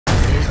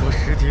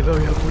实体乐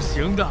园不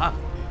行的，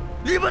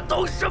你们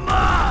懂什么？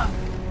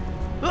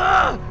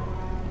啊！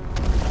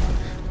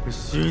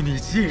虚拟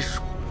技术，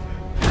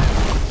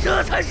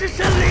这才是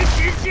身临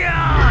其境。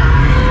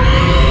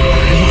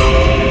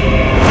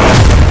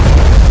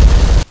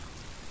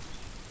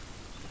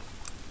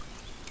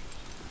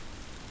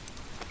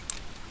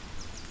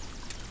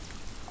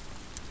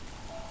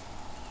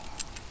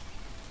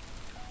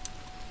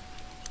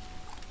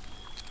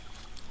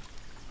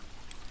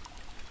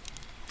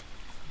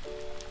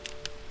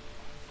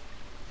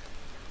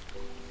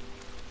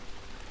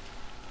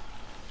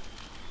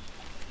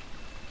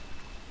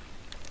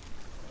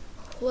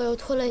我又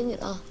拖累你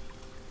了。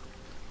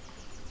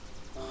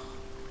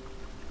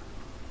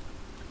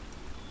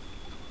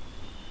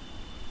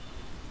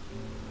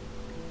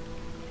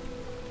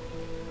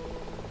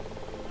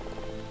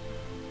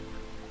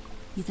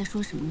你在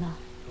说什么呢？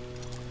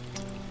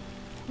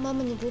妈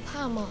妈，你不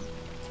怕吗？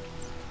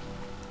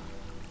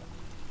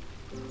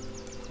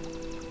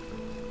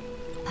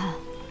怕。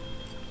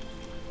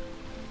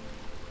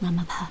妈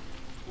妈怕。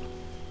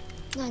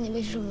那你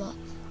为什么？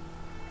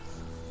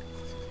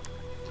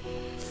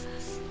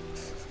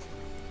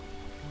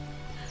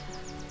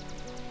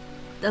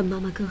 但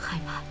妈妈更害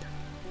怕的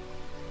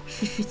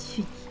是失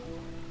去你。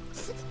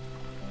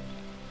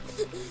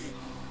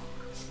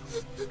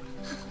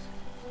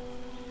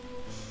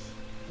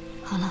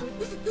好了，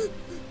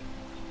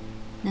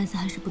男子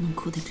汉是不能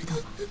哭的，知道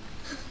吗？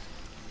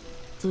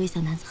作为小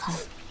男子汉，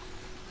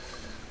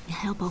你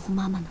还要保护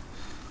妈妈呢。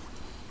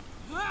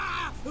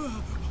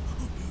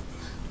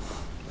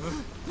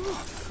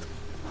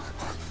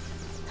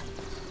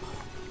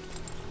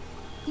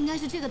应该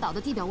是这个岛的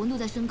地表温度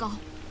在升高。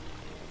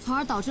 从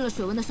而导致了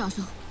水温的上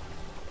升。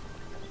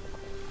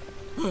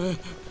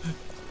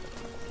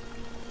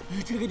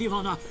这个地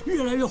方呢，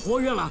越来越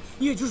活跃了，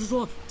也就是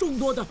说，众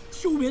多的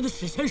休眠的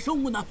史前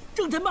生物呢，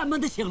正在慢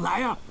慢的醒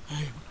来啊！哎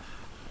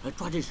呀，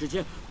抓紧时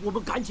间，我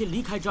们赶紧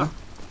离开这儿。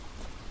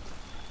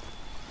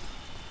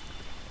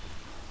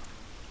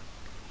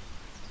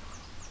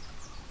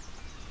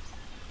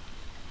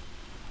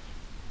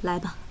来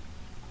吧，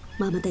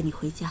妈妈带你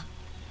回家。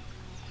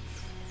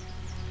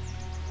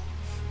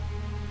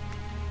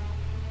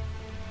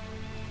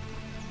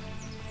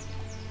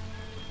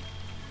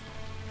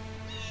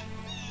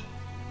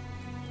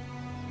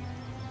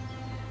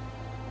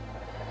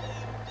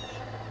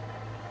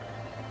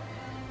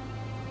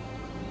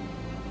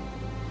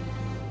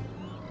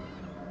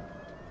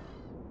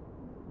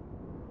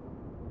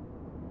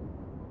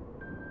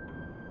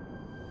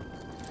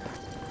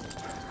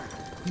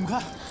 你们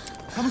看，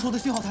他们说的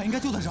信号塔应该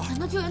就在这儿。难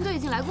道救援队已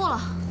经来过了？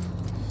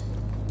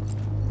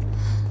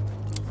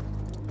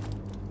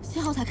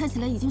信号塔看起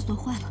来已经损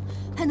坏了，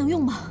还能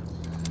用吗？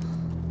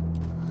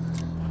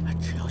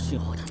只要信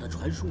号塔的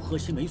传输核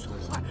心没损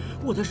坏，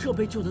我的设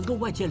备就能跟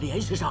外界联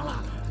系上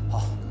了。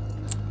好。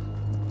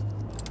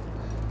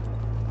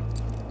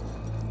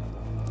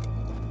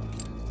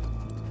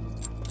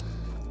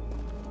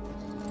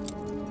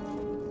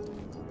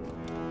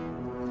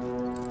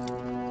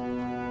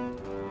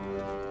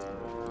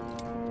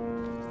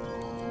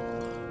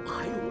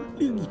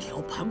 另一条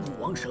盘古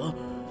王蛇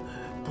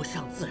不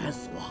幸自然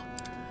死亡，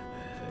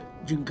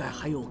应该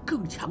还有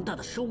更强大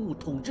的生物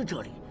统治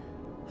这里。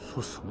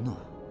说什么呢？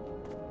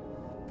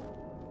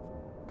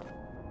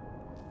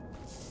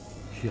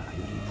越来越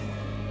离谱。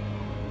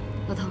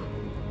老头，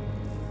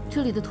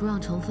这里的土壤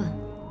成分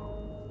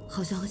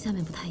好像和下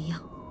面不太一样。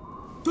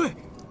对，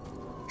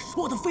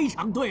说的非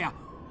常对啊！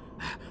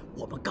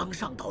我们刚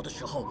上岛的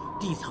时候，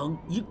地层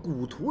以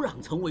古土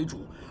壤层为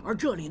主，而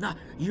这里呢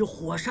以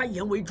火山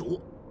岩为主。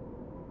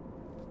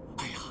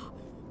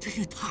 真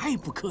是太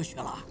不科学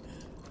了，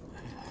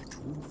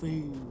除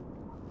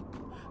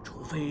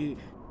非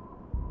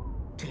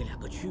这两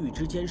个区域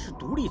之间是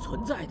独立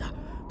存在的，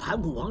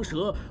盘古王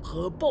蛇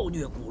和暴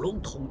虐古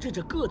龙统治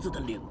着各自的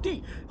领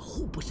地，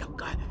互不相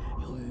干。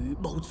由于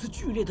某次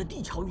剧烈的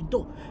地壳运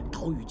动，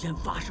岛屿间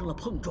发生了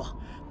碰撞，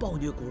暴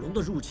虐古龙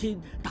的入侵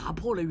打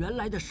破了原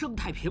来的生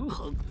态平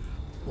衡。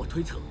我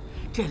推测，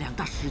这两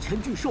大史前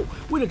巨兽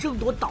为了争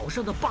夺岛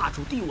上的霸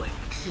主地位，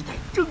是在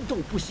争斗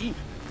不息。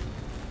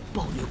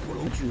 暴虐古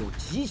龙具有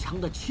极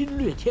强的侵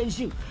略天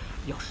性，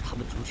要是它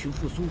们族群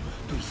复苏，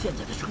对现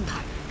在的生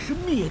态是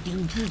灭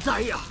顶之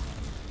灾呀！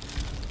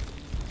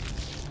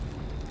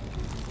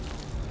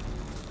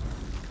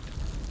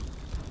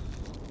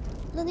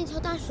那条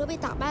大蛇被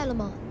打败了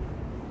吗？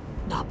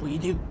那不一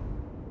定。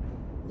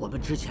我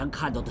们之前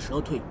看到的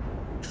蛇蜕，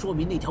说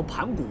明那条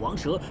盘古王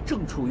蛇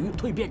正处于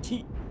蜕变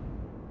期。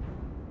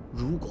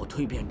如果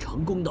蜕变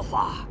成功的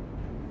话，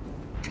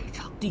这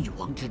场帝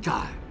王之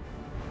战。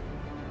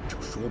 就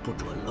说不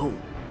准喽。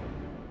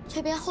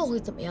蜕变后会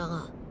怎么样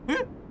啊？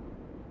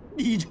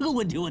你这个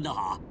问题问得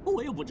好，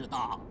我也不知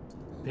道。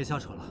别瞎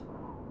扯了，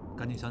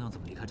赶紧想想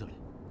怎么离开这里。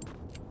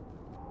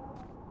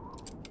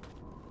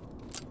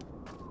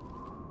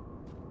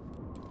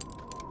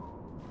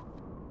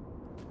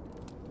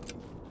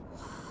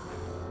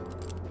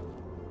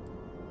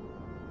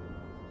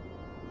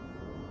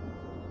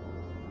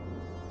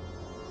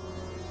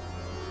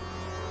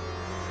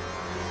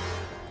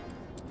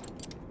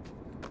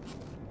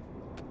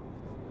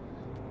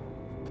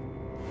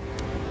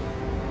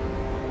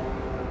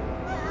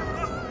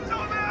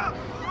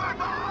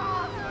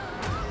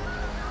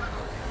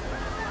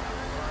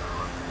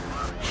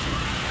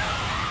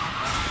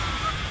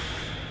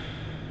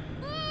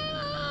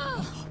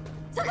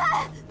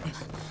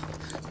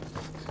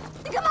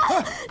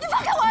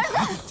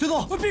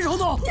动！别手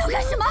动！你要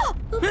干什么？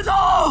别动！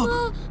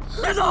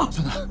别动！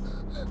兄弟，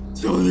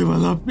求你们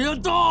了，别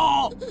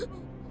动！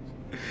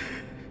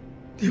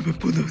你们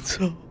不能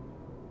走！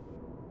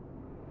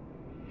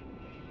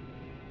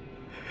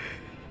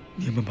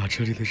你们把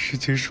这里的事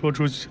情说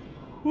出去，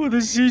我的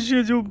心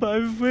血就白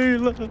费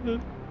了。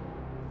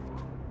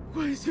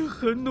我已经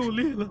很努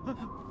力了，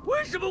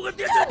为什么会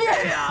变成这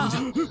样？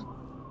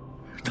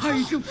他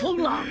已经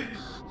疯了！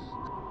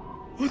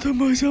我的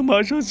梦想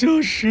马上就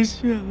要实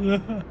现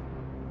了。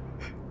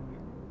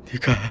你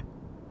看，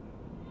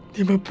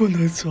你们不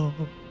能走。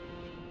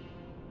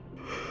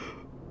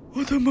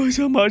我的梦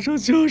想马上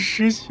就要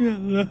实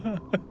现了。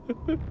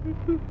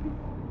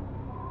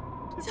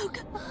小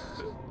凯，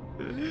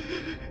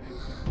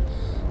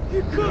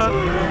你看。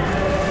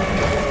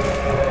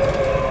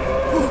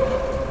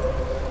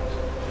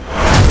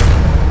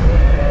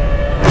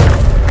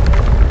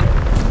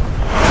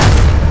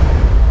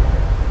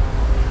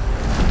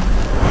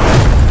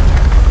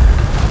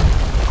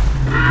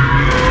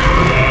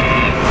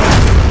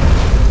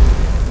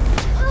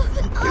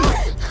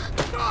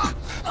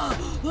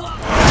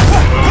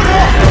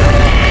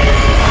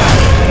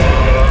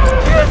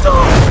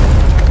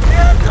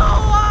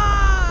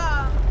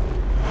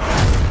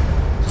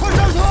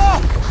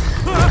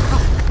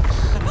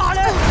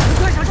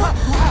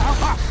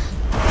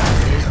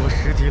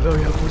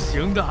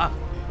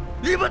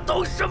你们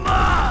懂什么？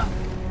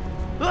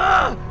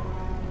啊！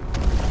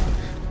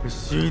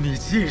虚拟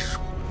技术，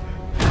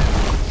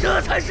这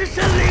才是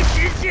身临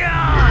其境。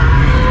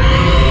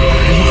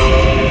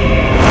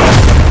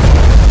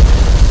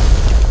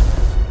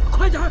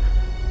快点！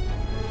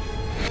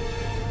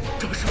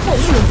这是暴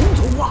虐龙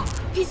族啊！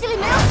皮箱里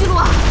没有记录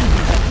啊！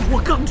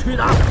我刚取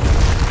的。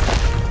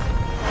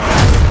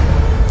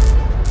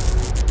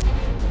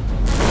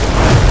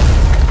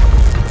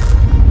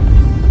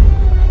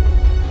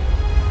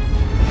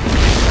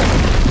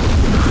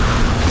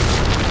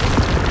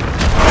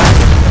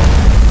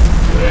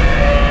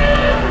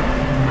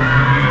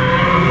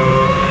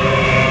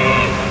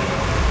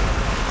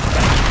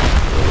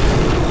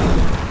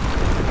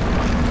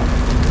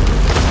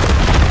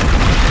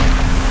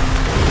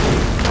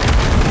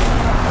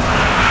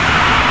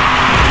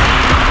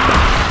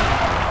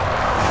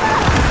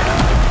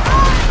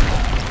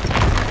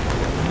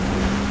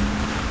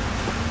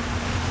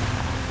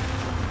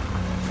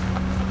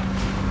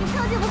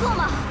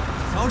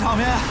小场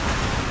面。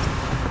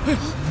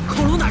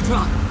恐龙哪去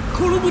了？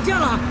恐龙不见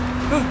了！